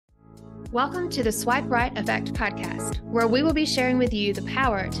Welcome to the Swipe Right Effect podcast, where we will be sharing with you the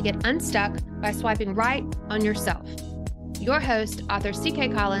power to get unstuck by swiping right on yourself. Your host, author C.K.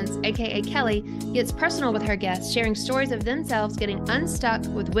 Collins, aka Kelly, gets personal with her guests, sharing stories of themselves getting unstuck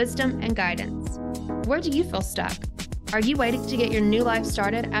with wisdom and guidance. Where do you feel stuck? Are you waiting to get your new life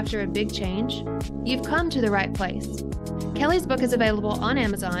started after a big change? You've come to the right place. Kelly's book is available on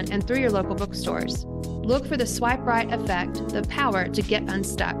Amazon and through your local bookstores. Look for the Swipe Right Effect, the power to get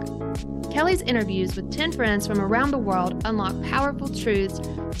unstuck. Kelly's interviews with 10 friends from around the world unlock powerful truths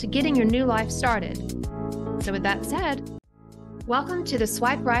to getting your new life started. So with that said, welcome to the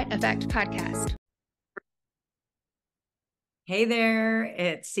Swipe Right Effect podcast. Hey there,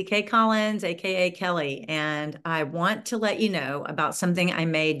 it's C.K. Collins, aka Kelly, and I want to let you know about something I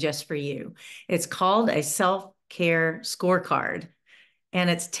made just for you. It's called a self-care scorecard, and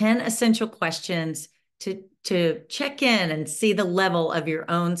it's 10 essential questions to check in and see the level of your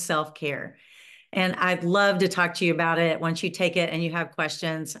own self-care. And I'd love to talk to you about it once you take it and you have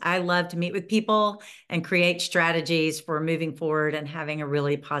questions. I love to meet with people and create strategies for moving forward and having a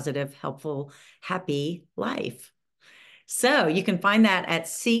really positive, helpful, happy life. So you can find that at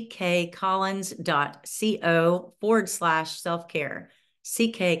ckcollins.co/self-care,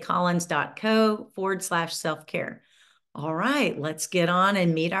 ckcollins.co/self-care. All right, let's get on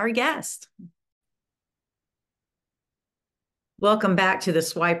and meet our guest. Welcome back to the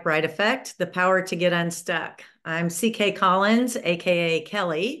Swipe Right Effect, the power to get unstuck. I'm C.K. Collins, aka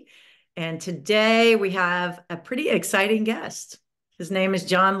Kelly, and today we have a pretty exciting guest. His name is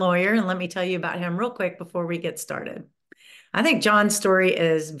John Lawyer, and let me tell you about him real quick before we get started. I think John's story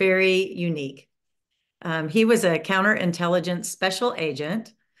is very unique. He was a counterintelligence special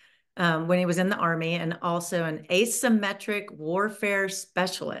agent when he was in the Army, and also an asymmetric warfare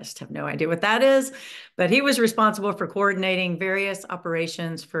specialist. Have no idea what that is, but he was responsible for coordinating various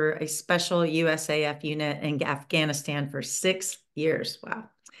operations for a special USAF unit in Afghanistan for 6 years. Wow.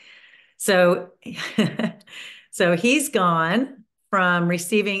 So, so he's gone from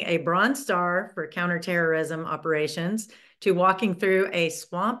receiving a Bronze Star for counterterrorism operations to walking through a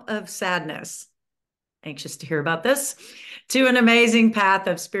swamp of sadness, anxious to hear about this, to an amazing path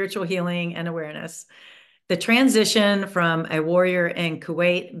of spiritual healing and awareness. The transition from a warrior in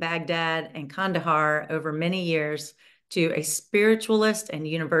Kuwait, Baghdad, and Kandahar over many years to a spiritualist and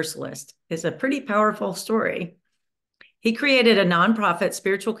universalist is a pretty powerful story. He created a nonprofit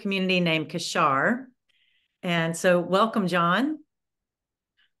spiritual community named Kishar. And so welcome, John.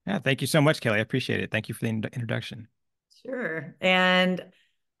 Yeah, thank you so much, Kelly. I appreciate it. Thank you for the introduction. Sure. And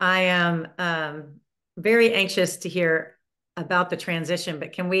I am very anxious to hear about the transition,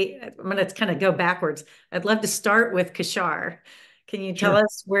 but I'm going to kind of go backwards. I'd love to start with Kishar. Can you tell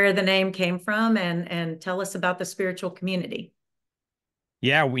us where the name came from and tell us about the spiritual community?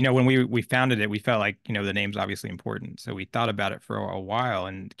 Yeah, when we founded it, we felt like, the name's obviously important. So we thought about it for a while.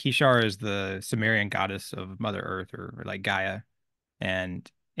 And Kishar is the Sumerian goddess of Mother Earth, or like Gaia. And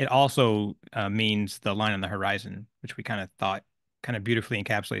it also means the line on the horizon, which we kind of thought kind of beautifully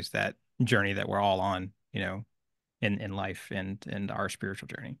encapsulates that journey that we're all on, in life and our spiritual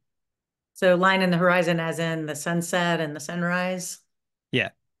journey. So line in the horizon as in the sunset and the sunrise? Yeah.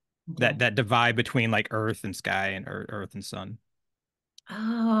 Okay. That divide between like earth and sky and earth and sun.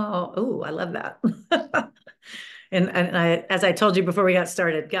 Oh, I love that. And as I told you before we got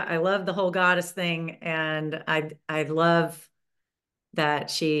started, I love the whole goddess thing, and I love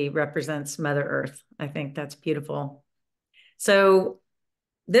that she represents Mother Earth. I think that's beautiful. So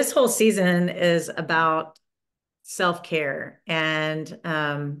this whole season is about self-care. And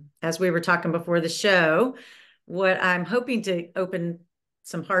as we were talking before the show, what I'm hoping to open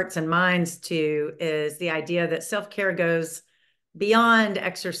some hearts and minds to is the idea that self-care goes beyond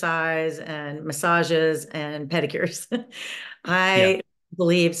exercise and massages and pedicures. I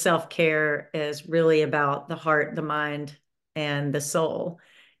believe self-care is really about the heart, the mind, and the soul.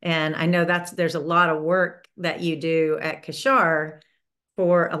 And I know there's a lot of work that you do at Kishar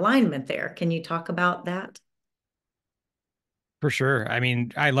for alignment there. Can you talk about that? For sure. I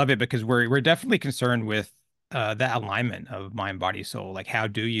mean, I love it because we're definitely concerned with that alignment of mind, body, soul. Like, how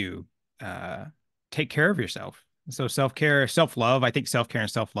do you take care of yourself? So self-care, self-love, I think self-care and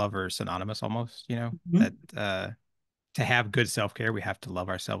self-love are synonymous almost, that to have good self-care, we have to love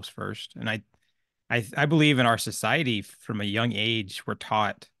ourselves first. And I believe in our society from a young age,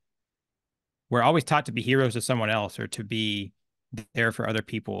 we're always taught to be heroes to someone else or to be there for other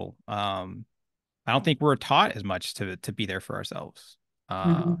people. I don't think we're taught as much to be there for ourselves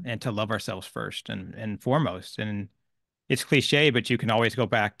and to love ourselves first and foremost. And it's cliche, but you can always go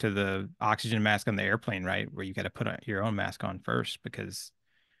back to the oxygen mask on the airplane, right? Where you got to put your own mask on first, because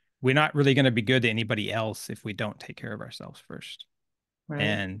we're not really going to be good to anybody else if we don't take care of ourselves first. Right.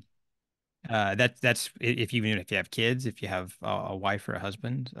 And that's if you, even if you have kids, if you have a wife or a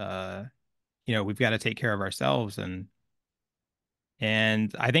husband, we've got to take care of ourselves.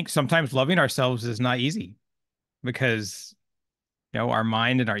 And I think sometimes loving ourselves is not easy because, our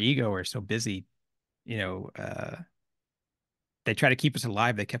mind and our ego are so busy, you know, uh, they try to keep us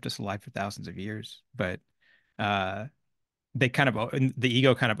alive. They kept us alive for thousands of years, but uh, the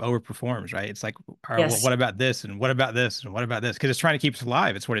ego kind of overperforms, right? It's like, all right, well, Yes. what about this? And what about this? And what about this? Because it's trying to keep us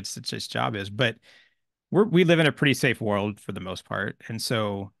alive. It's what its job is. But we live in a pretty safe world for the most part. And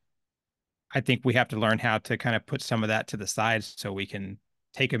so I think we have to learn how to kind of put some of that to the side so we can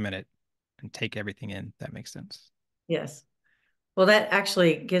take a minute and take everything in. That makes sense. Yes. Well, that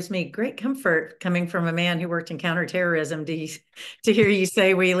actually gives me great comfort coming from a man who worked in counterterrorism to hear you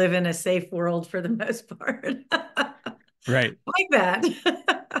say we live in a safe world for the most part. Right. Like that.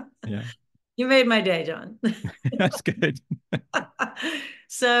 Yeah. You made my day, John. That's good.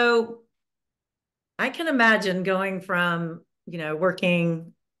 So I can imagine going from,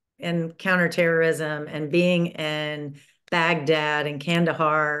 working in counterterrorism and being in Baghdad and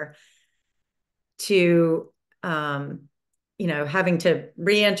Kandahar to, having to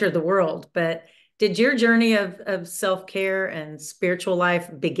re-enter the world. But did your journey of self-care and spiritual life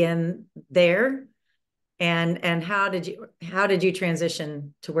begin there? And how did you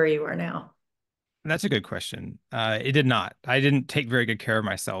transition to where you are now? That's a good question. It did not. I didn't take very good care of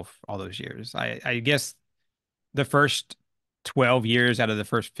myself all those years. I guess the first 12 years out of the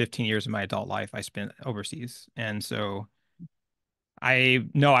first 15 years of my adult life, I spent overseas. And so I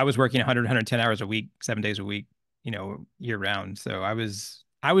know I was working 100, 110 hours a week, 7 days a week, year round. So I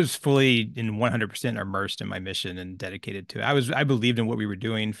was fully in 100% immersed in my mission and dedicated to it. I believed in what we were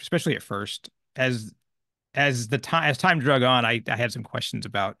doing, especially at first. As time drug on, I had some questions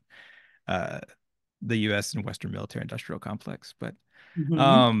about uh, the U.S. and Western military industrial complex, but Mhm.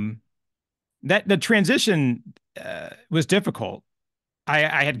 um, that the transition was difficult.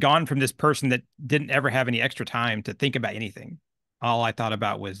 I had gone from this person that didn't ever have any extra time to think about anything. All I thought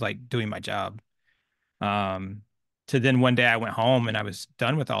about was like doing my job. Um, to then one day I went home and I was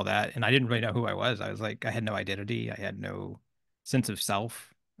done with all that, and I didn't really know who I was. I was like, I had no identity. I had no sense of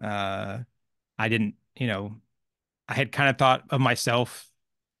self. I didn't, I had kind of thought of myself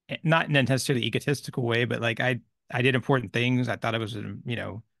not in a necessarily egotistical way, but like I did important things. I thought I was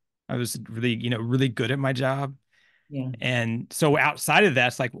really, really good at my job. Yeah. And so outside of that,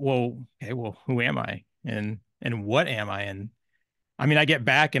 it's like, well, okay, well, who am I? And what am I? And I mean, I get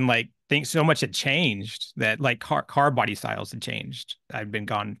back and like think so much had changed that like car body styles had changed. I've been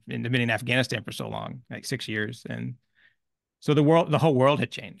in Afghanistan for so long, like 6 years. And so the whole world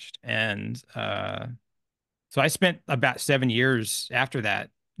had changed. And so I spent about 7 years after that,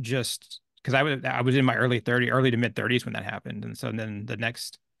 just because I was in my early to mid 30s when that happened. And so then the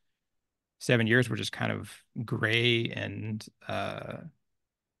next 7 years were just kind of gray, and I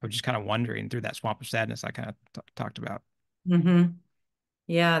was just kind of wandering through that swamp of sadness I kind of talked about. Mm-hmm.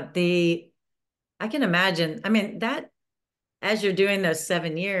 Yeah. I can imagine. I mean, that as you're doing those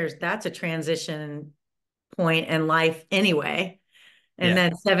 7 years, that's a transition point in life anyway. And Yeah.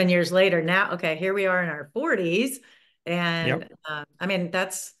 then 7 years later, now, okay, here we are in our 40s. Yep. And I mean,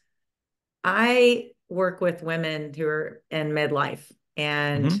 I work with women who are in midlife,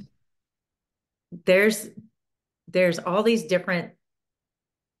 and Hmm. there's there's all these different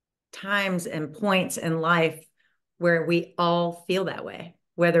times and points in life where we all feel that way,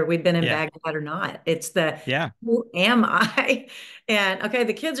 whether we've been in Yeah. Baghdad or not. It's the Yeah. who am I? And okay,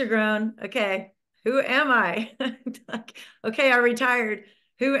 the kids are grown. Okay, who am I? Like, okay, I retired.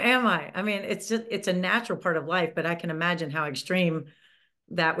 Who am I? I mean, it's a natural part of life, but I can imagine how extreme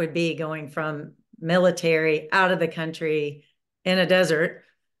that would be going from military out of the country in a desert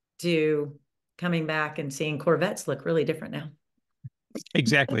to coming back and seeing Corvettes look really different now.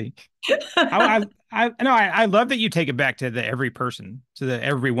 Exactly. I love that you take it back to the every person, to the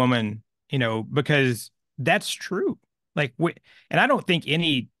every woman, because that's true. Like and I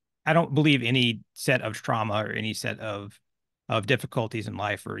don't believe any set of trauma or any set of difficulties in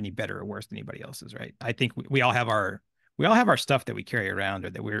life are any better or worse than anybody else's, right? I think we all have our stuff that we carry around, or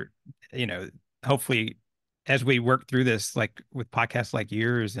that we're, you know, hopefully as we work through this, like with podcasts like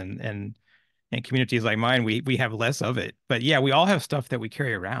yours and communities like mine, we have less of it. But yeah, we all have stuff that we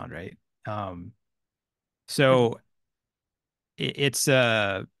carry around, right? Um, so it's in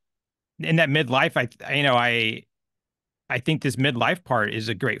that midlife, I think this midlife part is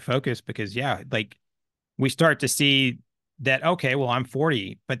a great focus because yeah, like we start to see that, okay, well, I'm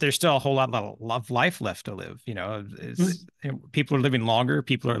 40, but there's still a whole lot of life left to live. People are living longer,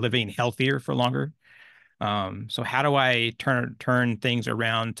 people are living healthier for longer. So how do I turn things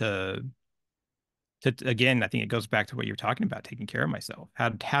around to again, I think it goes back to what you're talking about, taking care of myself.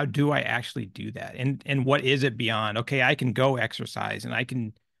 How do I actually do that? And what is it beyond, okay, I can go exercise and I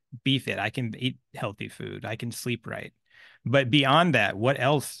can be fit, I can eat healthy food, I can sleep right. But beyond that, what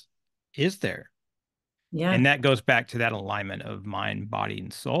else is there? Yeah. And that goes back to that alignment of mind, body,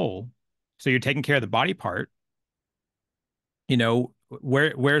 and soul. So you're taking care of the body part,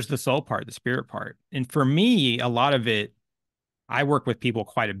 where's the soul part, the spirit part? And for me, a lot of it, I work with people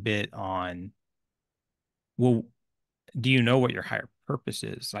quite a bit on, well, do you know what your higher purpose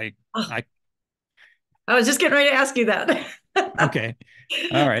is? Oh, I I was just getting ready to ask you that. Okay.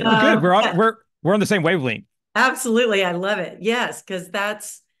 All right. Well, good. We're on Yeah, we're on the same wavelength. absolutely. I love it. Yes, because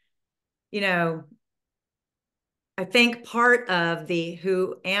that's, you know, I think part of the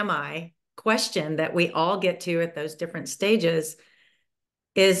who am I question that we all get to at those different stages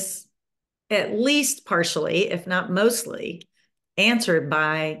is at least partially, if not mostly, answered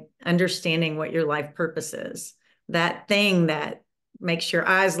by understanding what your life purpose is. That thing that makes your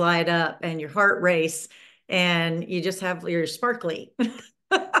eyes light up and your heart race and you just have your sparkly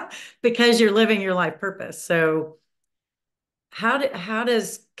because you're living your life purpose. So how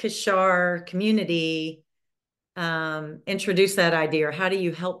does Kishar community introduce that idea, or how do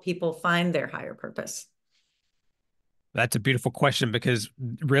you help people find their higher purpose? That's a beautiful question because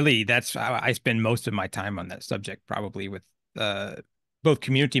really that's how I spend most of my time on that subject, probably with uh, both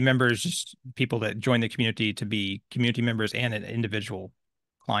community members, just people that join the community to be community members and individual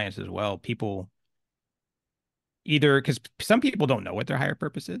clients as well. People either because some people don't know what their higher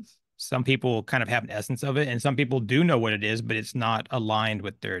purpose is. Some people kind of have an essence of it, and some people do know what it is, but it's not aligned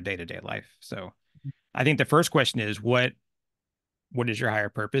with their day-to-day life. So I think the first question is what is your higher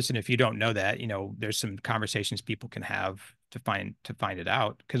purpose? And if you don't know that, there's some conversations people can have to find it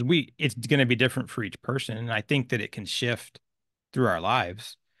out because it's going to be different for each person. And I think that it can shift through our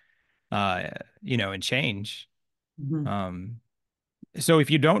lives, and change. Mhm. Um, so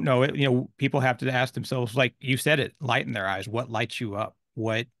if you don't know it, people have to ask themselves, like you said it, lighten their eyes. What lights you up?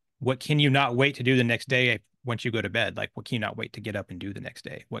 What can you not wait to do the next day once you go to bed? Like, what can you not wait to get up and do the next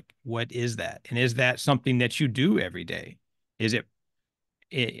day? What is that? And is that something that you do every day? Is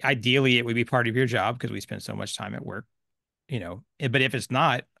ideally it would be part of your job because we spend so much time at work, but if it's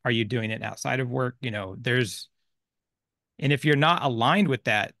not, are you doing it outside of work? And if you're not aligned with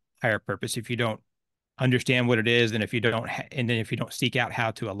that higher purpose, if you don't understand what it is, and then if you don't seek out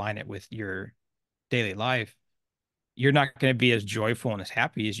how to align it with your daily life, you're not going to be as joyful and as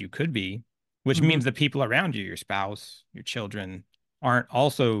happy as you could be, which Mhm. means the people around you, your spouse, your children, aren't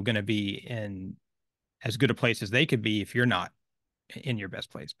also going to be in as good a place as they could be if you're not in your best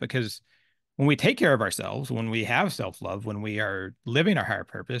place. Because when we take care of ourselves, when we have self-love, when we are living our higher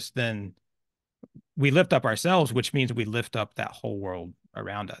purpose, then we lift up ourselves, which means we lift up that whole world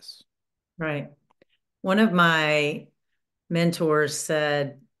around us. Right. One of my mentors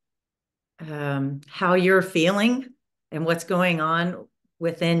said, how you're feeling and what's going on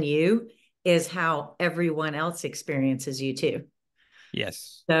within you is how everyone else experiences you too.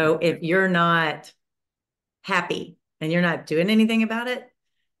 Yes. So if you're not happy and you're not doing anything about it,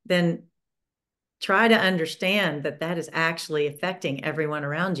 then try to understand that that is actually affecting everyone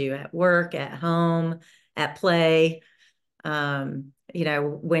around you at work, at home, at play. When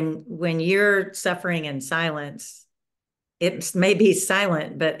you're suffering in silence, it may be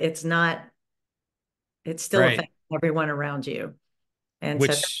silent, but it's still Right. affecting everyone around you. And so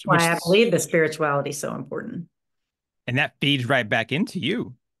that's Which why I believe the spirituality is so important. and that feeds right back into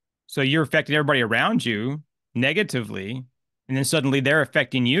you. So you're affecting everybody around you negatively, and then suddenly they're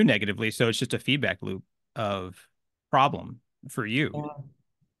affecting you negatively. So it's just a feedback loop of problem for you.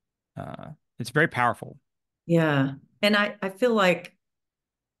 Yeah. It's very powerful. Yeah. And I feel like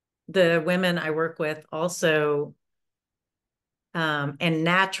the women I work with also and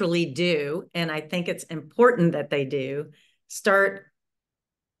naturally do, and I think it's important that they do, start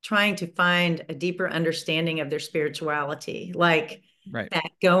trying to find a deeper understanding of their spirituality, like Right. that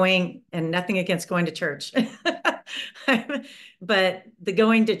going, and nothing against going to church, but the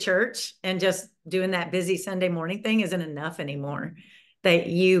going to church and just doing that busy Sunday morning thing isn't enough anymore. That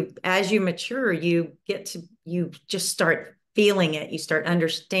as you mature, you just start feeling it. You start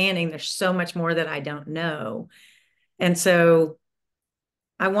understanding there's so much more that I don't know. And so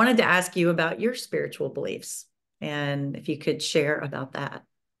I wanted to ask you about your spiritual beliefs and if you could share about that.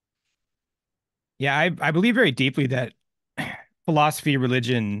 Yeah, I believe very deeply that philosophy,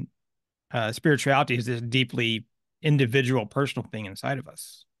 religion, spirituality is this deeply individual personal thing inside of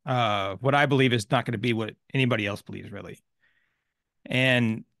us. What I believe is not going to be what anybody else believes, really.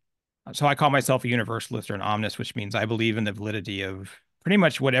 And so I call myself a universalist or an omnist, which means I believe in the validity of pretty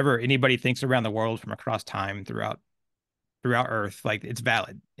much whatever anybody thinks around the world from across time throughout Earth. Like, it's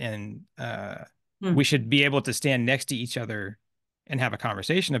valid, and we should be able to stand next to each other and have a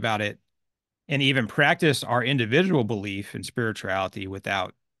conversation about it, and even practice our individual belief in spirituality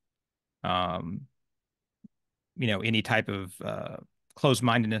without any type of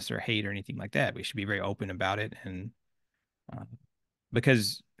closed-mindedness or hate or anything like that. We should be very open about it, and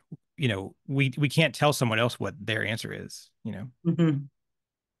because we can't tell someone else what their answer is.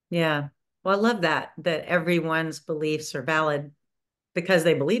 Yeah. Well, I love that everyone's beliefs are valid because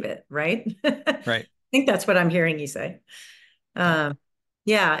they believe it, right? Right. I think that's what I'm hearing you say. Yeah.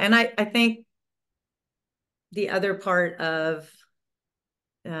 And I think the other part of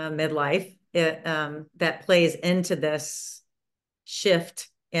midlife that plays into this shift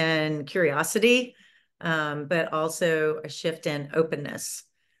in curiosity, but also a shift in openness.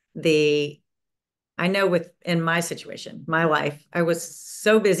 I know in my situation, my life, I was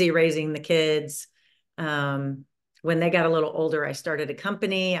so busy raising the kids. When they got a little older, I started a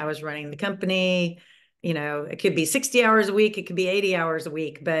company. I was running the company. It could be 60 hours a week. It could be 80 hours a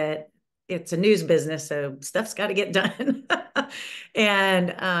week, but it's a news business. So stuff's got to get done.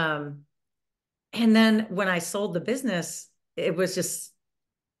 And then when I sold the business, it was just,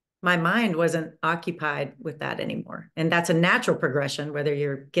 my mind wasn't occupied with that anymore. And that's a natural progression, whether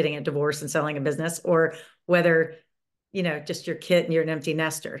you're getting a divorce and selling a business, or whether, just your kid and you're an empty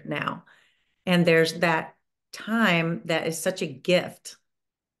nester now. And there's that time that is such a gift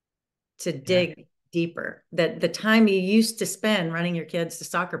to dig deeper, that the time you used to spend running your kids to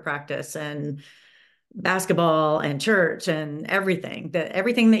soccer practice and basketball and church and everything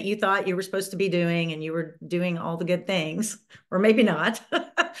that you thought you were supposed to be doing, and you were doing all the good things, or maybe not,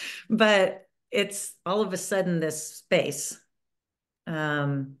 but it's all of a sudden this space.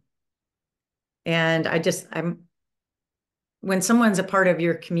 And when someone's a part of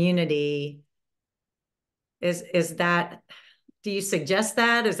your community, do you suggest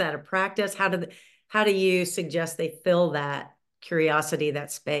that? Is that a practice? How do you suggest they fill that curiosity,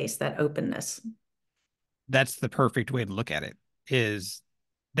 that space, that openness? That's the perfect way to look at it.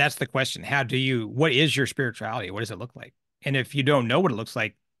 That's the question. What is your spirituality? What does it look like? And if you don't know what it looks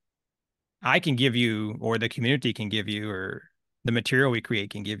like, I can give you, or the community can give you, or the material we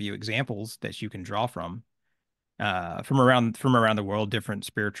create can give you examples that you can draw from around the world, different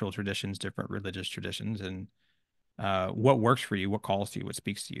spiritual traditions, different religious traditions, and what works for you, what calls to you, what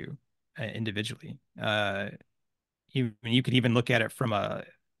speaks to you individually. You could even look at it from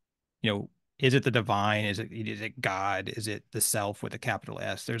is it the divine? Is it God? Is it the self with a capital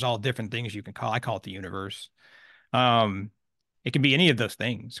S? There's all different things you can call. I call it the universe. It can be any of those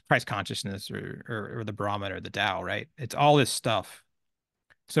things, Christ consciousness or the Brahman or the Tao, right? It's all this stuff.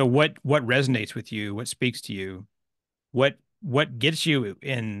 So what resonates with you? What speaks to you? What gets you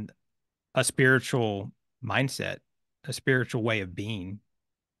in a spiritual mindset, a spiritual way of being?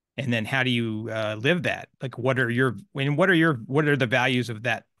 And then how do you live that? Like, what are the values of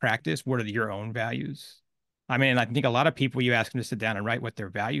that practice? What are your own values? I mean, I think a lot of people, you ask them to sit down and write what their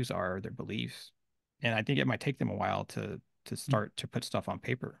values are, or their beliefs. And I think it might take them a while to start to put stuff on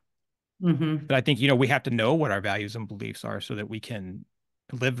paper. Mm-hmm. But I think, we have to know what our values and beliefs are so that we can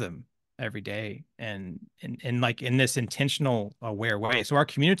live them every day and like in this intentional, aware way. So our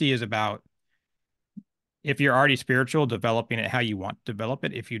community is about, if you're already spiritual, developing it how you want to develop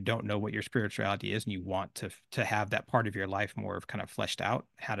it. If you don't know what your spirituality is and you want to have that part of your life more of kind of fleshed out,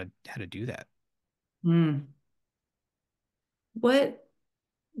 how to do that. What,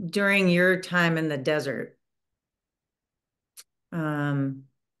 during your time in the desert,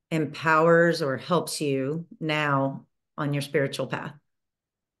 empowers or helps you now on your spiritual path?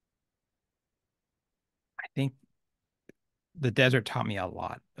 I think the desert taught me a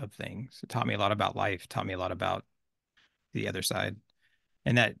lot of things. It taught me a lot about life, taught me a lot about the other side.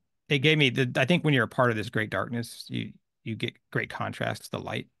 And that it gave me I think when you're a part of this great darkness, you get great contrast to the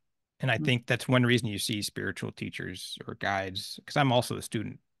light. And I think that's one reason you see spiritual teachers or guides, because I'm also a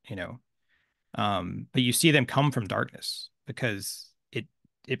student, but you see them come from darkness because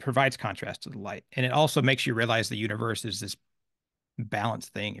it provides contrast to the light. And it also makes you realize the universe is this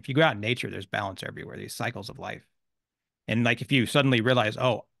balanced thing. If you go out in nature, there's balance everywhere, these cycles of life. And like, if you suddenly realize,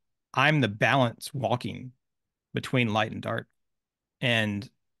 oh, I'm the balance walking between light and dark, and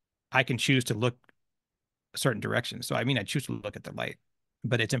I can choose to look a certain direction. So, I mean, I choose to look at the light,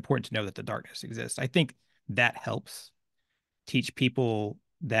 but it's important to know that the darkness exists. I think that helps teach people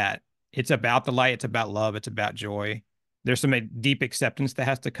that it's about the light, it's about love, it's about joy. There's some deep acceptance that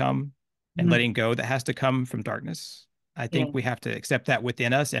has to come and Mhm. letting go that has to come from darkness. I Yeah. think we have to accept that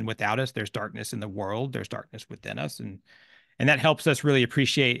within us, and without us, there's darkness in the world, there's darkness within us, and that helps us really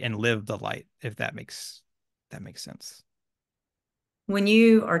appreciate and live the light, if that makes sense. When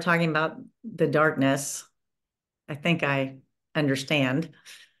you are talking about the darkness, I think I understand,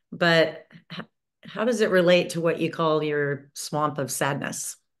 but how does it relate to what you call your swamp of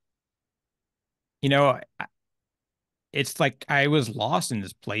sadness? You know, it's like I was lost in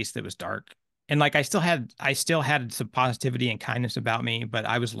this place that was dark. And like I still had some positivity and kindness about me, but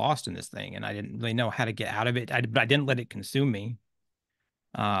I was lost in this thing and I didn't really know how to get out of it. But I didn't let it consume me.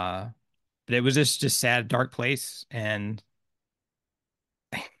 Uh, but it was just sad, dark place. And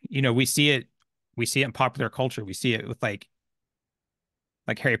we see it in popular culture. We see it with like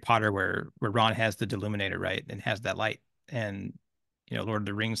Harry Potter where Ron has the Deluminator, right? And has that light. And Lord of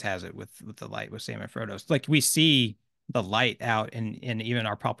the Rings has it with the light with Sam and Frodo. It's like we see the light out in even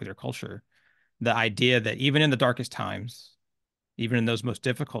our popular culture. The idea that even in the darkest times, even in those most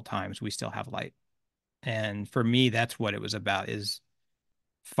difficult times, we still have light. And for me, that's what it was about, is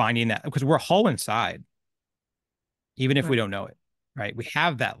finding that, because we're whole inside, even if Right. we don't know it, right? We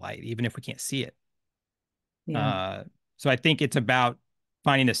have that light, even if we can't see it. Yeah. Uh, so I think it's about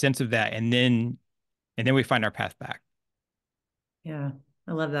finding a sense of that, and then we find our path back. Yeah.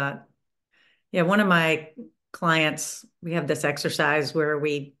 I love that. Yeah. One of my clients, we have this exercise where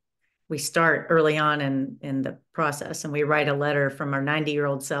we start early on in the process and we write a letter from our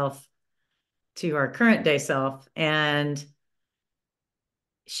 90-year-old self to our current day self. And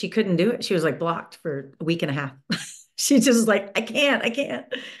she couldn't do it. She was like blocked for a week and a half. She just was like, I can't.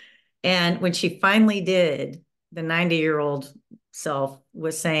 And when she finally did, the 90-year-old self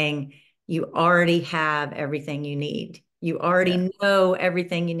was saying, you already have everything you need. You Yeah. already know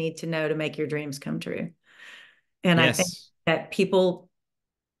everything you need to know to make your dreams come true. And I think Yes. that people,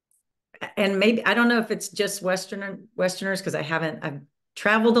 and maybe, I don't know if it's just Westerners, because I've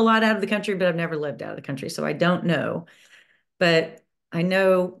traveled a lot out of the country, but I've never lived out of the country. So I don't know. But I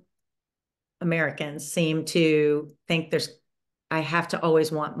know Americans seem to think I have to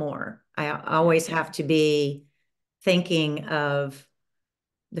always want more. I Yeah. always have to be thinking of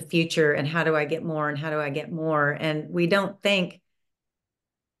the future and how do I get more and how do I get more? And we don't think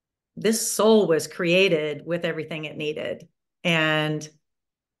this soul was created with everything it needed. And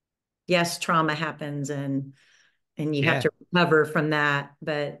yes, trauma happens and you have Yeah. to recover from that.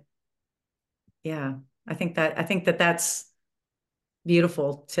 But yeah, I think that that's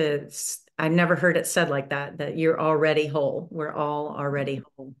beautiful to, I've never heard it said like that, that you're already whole. We're all already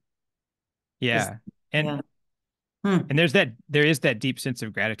whole. Is Yeah. And yeah. Hmm. and there is that deep sense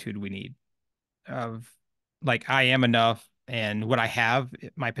of gratitude we need, of like I am enough, and what I have,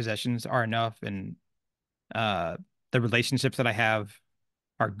 my possessions are enough, and uh the relationships that I have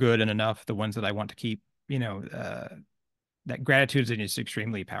are good and enough, the ones that I want to keep. That gratitude is an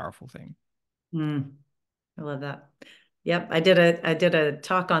extremely powerful thing. Hmm. I love that. Yep. I did a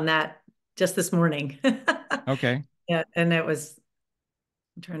talk on that just this morning. Okay. Yeah. And I'm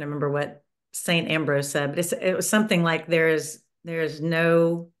trying to remember what Saint Ambrose said, but it was something like there is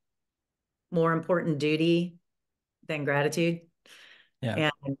no more important duty than gratitude. Yeah.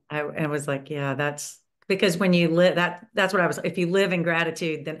 And I was like, yeah, that's because when you live that's what I was, if you live in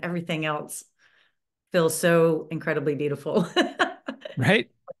gratitude, then everything else feels so incredibly beautiful. Right.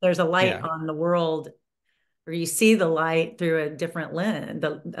 There's a light Yeah. on the world, or you see the light through a different lens,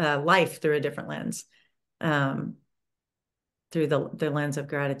 the life through a different lens, um, through the lens of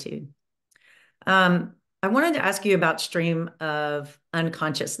gratitude. I wanted to ask you about stream of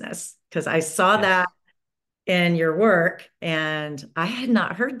unconsciousness, because I saw that Yes. in your work and I had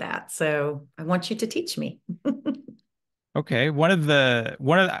not heard that. So I want you to teach me. Okay. One of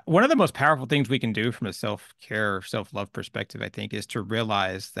the most powerful things we can do from a self-care, self-love perspective, I think, is to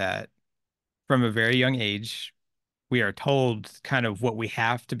realize that from a very young age, we are told kind of what we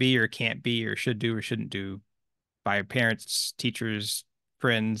have to be or can't be or should do or shouldn't do by our parents, teachers,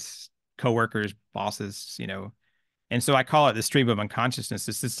 friends, coworkers, bosses. And so I call it the stream of unconsciousness.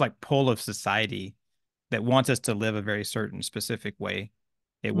 It's this like pull of society that wants us to live a very certain specific way.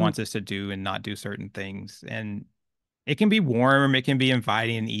 It Mm, wants us to do and not do certain things. And it can be warm, it can be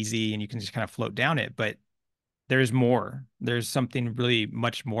inviting and easy, and you can just kind of float down it. But there's more. There's something really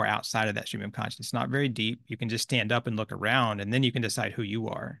much more outside of that stream of consciousness. It's not very deep. You can just stand up and look around, and then you can decide who you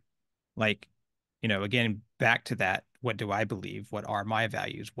are. Like, again, back to that. What do I believe? What are my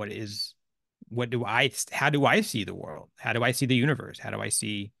values? How do I see the world? How do I see the universe? How do I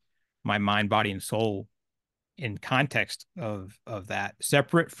see my mind, body, and soul? in context of that,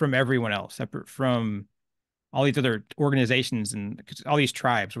 separate from everyone else, separate from all these other organizations and all these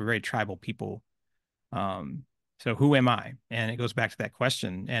tribes. We're very tribal people. So who am I? And it goes back to that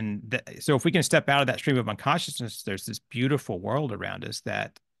question. And so if we can step out of that stream of unconsciousness, there's this beautiful world around us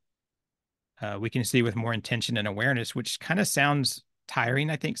that we can see with more intention and awareness, which kind of sounds tiring,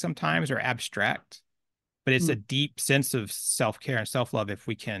 I think, sometimes, or abstract, but it's a deep sense of self-care and self-love if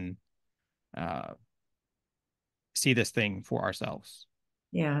we can see this thing for ourselves.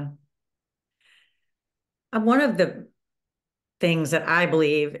 Yeah. One of the things that I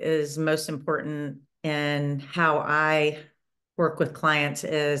believe is most important in how I work with clients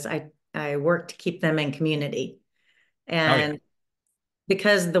is I work to keep them in community. And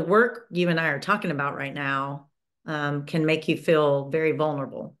because the work you and I are talking about right now can make you feel very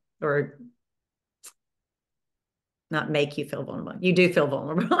vulnerable, or not make you feel vulnerable. You do feel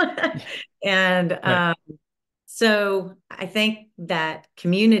vulnerable. And Right. So I think that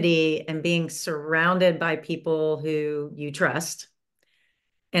community and being surrounded by people who you trust,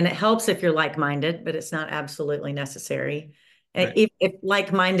 and it helps if you're like-minded, but it's not absolutely necessary. Right. If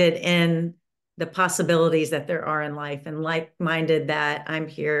like-minded in the possibilities that there are in life, and like-minded that I'm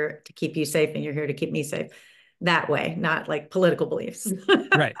here to keep you safe and you're here to keep me safe, that way, not like political beliefs.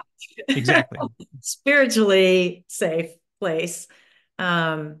 Right. Exactly. Spiritually safe place.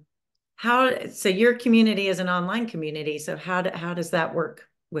 So your community is an online community. So how does that work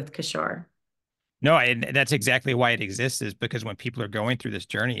with Kishar? No, and that's exactly why it exists, is because when people are going through this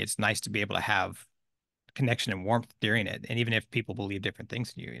journey, it's nice to be able to have connection and warmth during it. And even if people believe different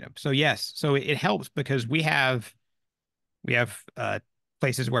things than you. So yes, so it helps because we have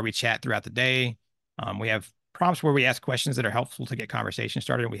places where we chat throughout the day. We have prompts where we ask questions that are helpful to get conversation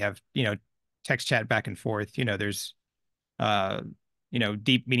started. We have, text chat back and forth. There's uh,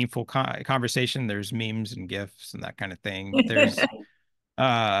 deep, meaningful conversation. There's memes and GIFs and that kind of thing. There's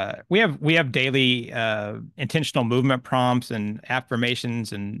we have daily intentional movement prompts and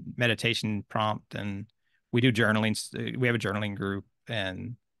affirmations and meditation prompt, and we do journaling. We have a journaling group,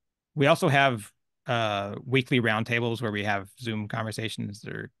 and we also have weekly roundtables where we have Zoom conversations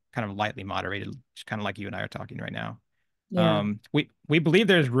that are kind of lightly moderated, just kind of like you and I are talking right now. Yeah, We believe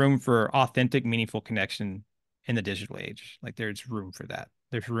there's room for authentic, meaningful connection in the digital age. Like there's room for that.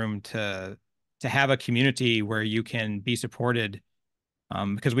 There's room to have a community where you can be supported,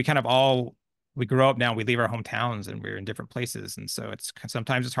 because we grow up now, we leave our hometowns and we're in different places, and so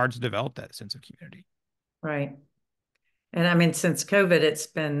sometimes it's hard to develop that sense of community. right. And I mean, since COVID, it's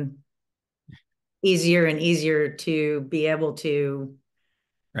been easier and easier to be able to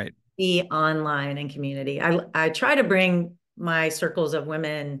Right. be online and community. I try to bring my circles of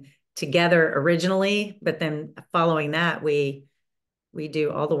women together originally, but then following that, we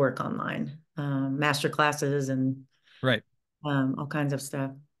do all the work online, master classes and Right. all kinds of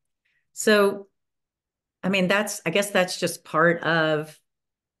stuff. So, I mean, I guess that's just part of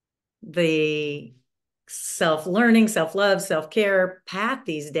the self-learning, self-love, self-care path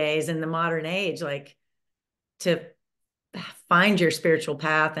these days in the modern age, like to find your spiritual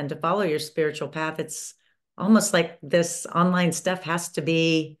path and to follow your spiritual path. It's almost like this online stuff has to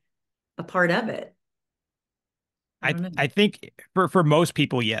be a part of it. I I don't know. I think for most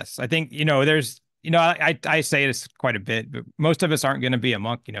people, yes. I think, there's, I say this quite a bit, but most of us aren't going to be a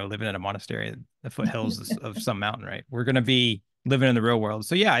monk, living in a monastery in the foothills of some mountain, right? We're going to be living in the real world.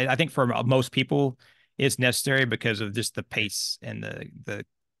 So yeah, I think for most people, it's necessary because of just the pace and the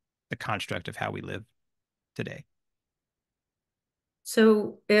construct of how we live today.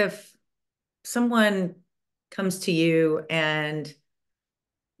 So if someone comes to you and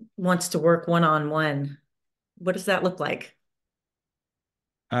wants to work one-on-one, what does that look like?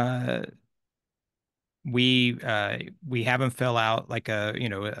 Uh, we have them fill out like a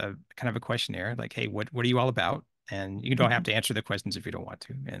kind of a questionnaire, like, hey, what are you all about? And you don't have to answer the questions if you don't want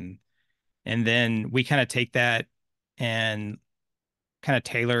to. And then we kind of take that and kind of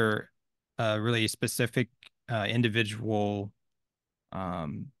tailor a really specific individual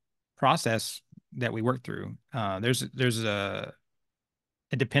um, process that we work through.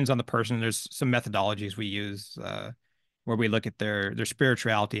 It depends on the person. There's some methodologies we use where we look at their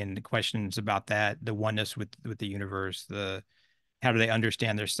spirituality and the questions about that, the oneness with the universe, the how do they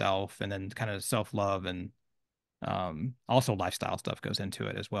understand their self, and then kind of self-love, and also lifestyle stuff goes into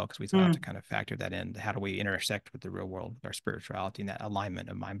it as well, because we still have to kind of factor that in. How do we intersect with the real world, with our spirituality and that alignment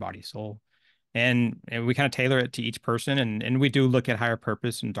of mind, body, soul? And we kind of tailor it to each person, and we do look at higher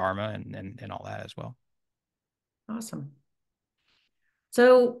purpose and dharma and all that as well. Awesome.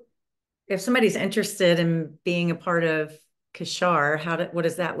 So if somebody's interested in being a part of Kishar, what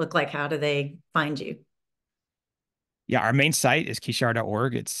does that look like? How do they find you? Yeah, our main site is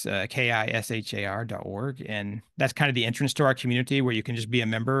kishar.org. It's KISHAR.org. And that's kind of the entrance to our community where you can just be a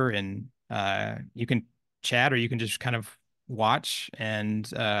member and you can chat, or you can just kind of watch and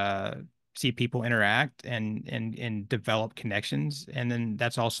see people interact and develop connections. And then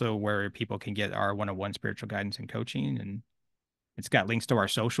that's also where people can get our one-on-one spiritual guidance and coaching. And it's got links to our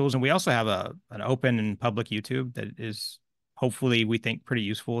socials. And we also have an open and public YouTube that is hopefully, we think, pretty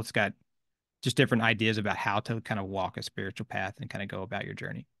useful. It's got just different ideas about how to kind of walk a spiritual path and kind of go about your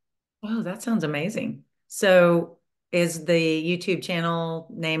journey. Oh, that sounds amazing. So is the YouTube channel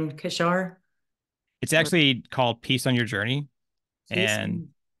named Kishar? It's actually called Peace on Your Journey. Peace? And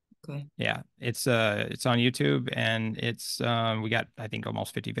okay. yeah, it's on YouTube, and it's we got, I think,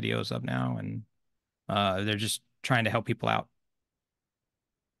 almost 50 videos up now, and they're just trying to help people out.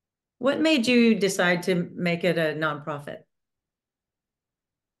 What made you decide to make it a nonprofit?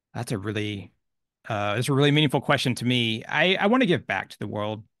 That's a really meaningful question to me. I want to give back to the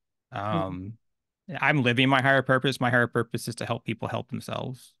world. I'm living my higher purpose. My higher purpose is to help people help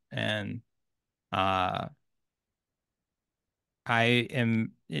themselves. And I'm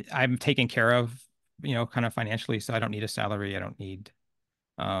taken care of, kind of financially, so I don't need a salary. I don't need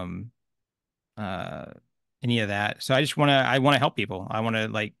any of that. So I want to help people. I want to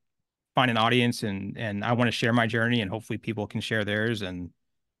like find an audience, and I want to share my journey, and hopefully people can share theirs and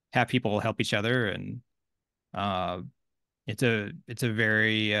have people help each other. And it's a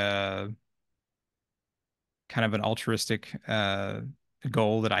very kind of an altruistic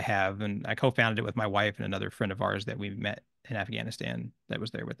goal that I have. And I co-founded it with my wife and another friend of ours that we met in Afghanistan that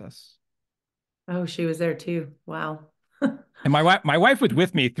was there with us. Oh, she was there too. Wow. And my wife was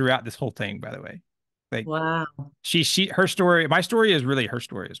with me throughout this whole thing, by the way. Like, wow. Her story, my story is really her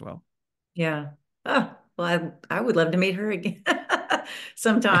story as well. Yeah. Oh, well, I would love to meet her again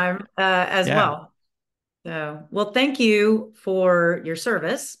sometime as well. So, well, thank you for your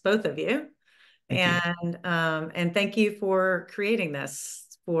service, both of you. And thank you for creating this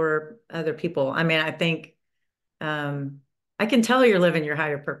for other people. I mean, I think I can tell you're living your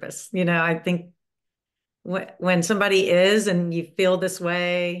higher purpose. I think when somebody is and you feel this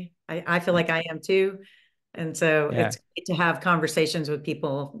way, I feel like I am too. And so it's great to have conversations with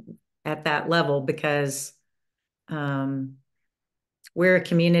people at that level, because we're a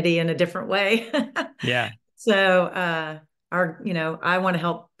community in a different way. Yeah. So I want to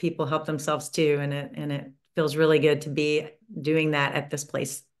help people help themselves too. And it feels really good to be doing that at this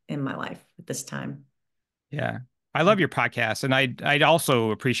place in my life at this time. Yeah. I love your podcast, and I'd also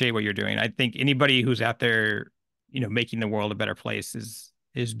appreciate what you're doing. I think anybody who's out there, making the world a better place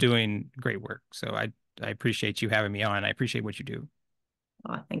is doing great work. So I appreciate you having me on. I appreciate what you do.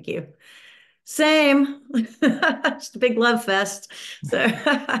 Oh, thank you. Same. Just a big love fest. So,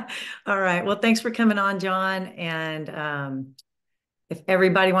 all right. Well, thanks for coming on, John. And if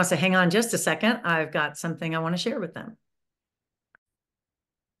everybody wants to hang on just a second, I've got something I want to share with them.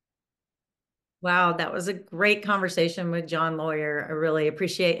 Wow, that was a great conversation with John Lawyer. I really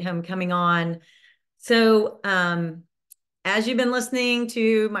appreciate him coming on. So, as you've been listening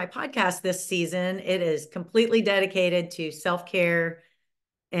to my podcast this season, it is completely dedicated to self-care.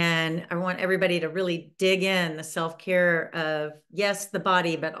 And I want everybody to really dig in the self-care of, yes, the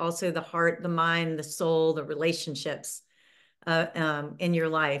body, but also the heart, the mind, the soul, the relationships in your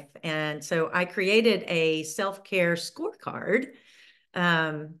life. And so I created a self-care scorecard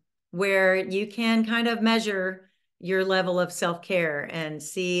where you can kind of measure your level of self-care and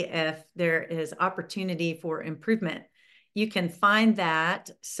see if there is opportunity for improvement. You can find that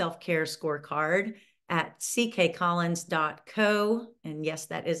self-care scorecard at ckcollins.co. And yes,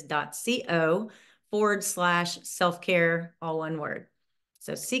 that is .co/self-care, all one word.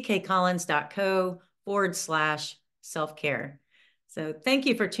 So ckcollins.co/self-care. So thank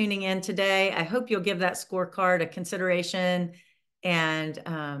you for tuning in today. I hope you'll give that scorecard a consideration.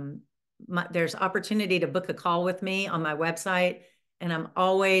 And there's opportunity to book a call with me on my website. And I'm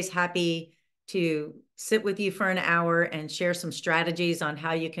always happy to sit with you for an hour and share some strategies on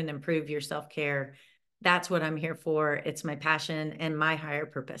how you can improve your self-care. That's what I'm here for. It's my passion and my higher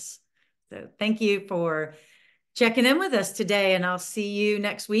purpose. So thank you for checking in with us today. And I'll see you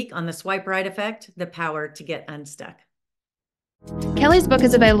next week on the Swipe Right Effect, The Power to Get Unstuck. Kelly's book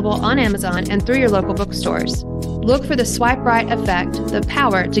is available on Amazon and through your local bookstores. Look for the Swipe Right Effect, The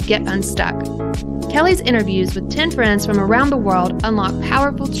Power to Get Unstuck. Kelly's interviews with 10 friends from around the world unlock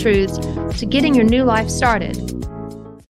powerful truths to getting your new life started.